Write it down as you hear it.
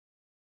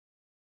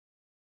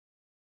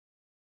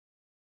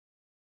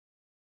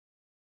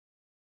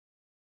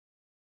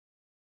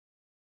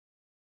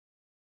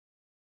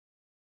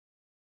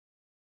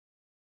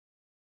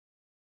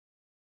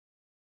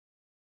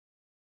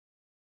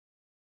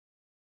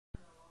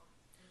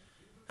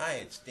Hi,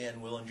 it's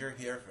Dan Willinger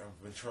here from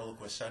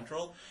Ventriloquist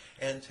Central,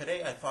 and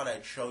today I thought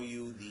I'd show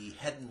you the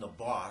head in the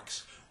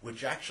box,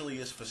 which actually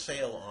is for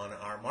sale on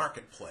our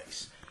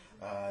marketplace.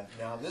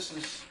 Now this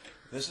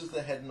is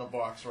the head in the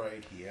box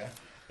right here.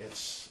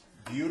 It's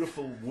a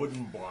beautiful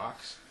wooden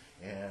box,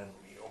 and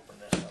we open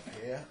this up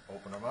here,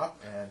 open them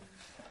up, and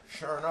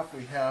sure enough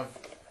we have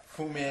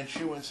Fu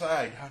Manchu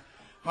inside.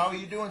 How are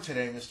you doing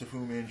today, Mr. Fu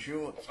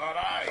Manchu? All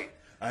right.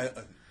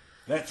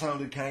 That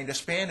sounded kind of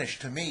Spanish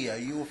to me. Are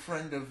you a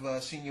friend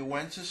of Senor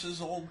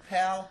Wences's old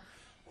pal?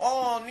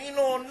 Oh,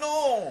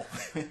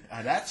 no.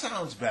 That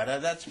sounds better.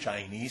 That's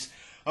Chinese.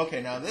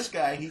 Okay, now this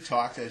guy, he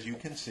talks, as you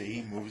can see.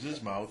 He moves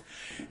his mouth.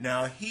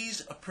 Now,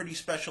 he's a pretty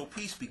special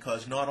piece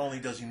because not only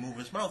does he move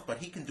his mouth, but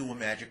he can do a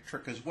magic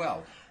trick as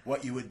well.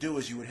 What you would do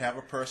is you would have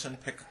a person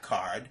pick a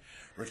card,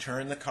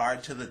 return the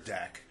card to the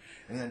deck,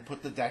 and then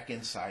put the deck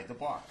inside the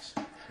box.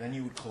 Then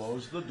you would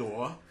close the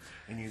door,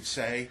 and you'd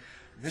say,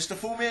 Mr.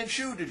 Fu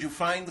Manchu, did you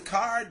find the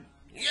card?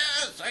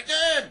 Yes, I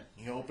did.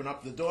 You open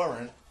up the door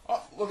and,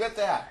 oh, look at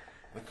that.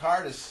 The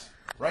card is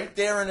right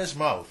there in his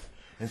mouth.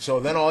 And so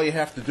then all you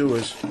have to do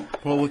is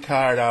pull the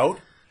card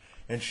out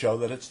and show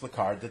that it's the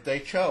card that they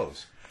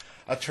chose.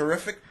 A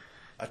terrific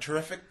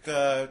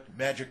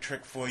magic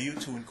trick for you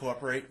to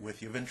incorporate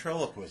with your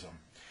ventriloquism.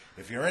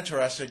 If you're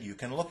interested, you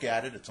can look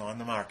at it. It's on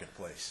the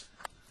marketplace.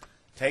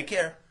 Take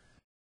care.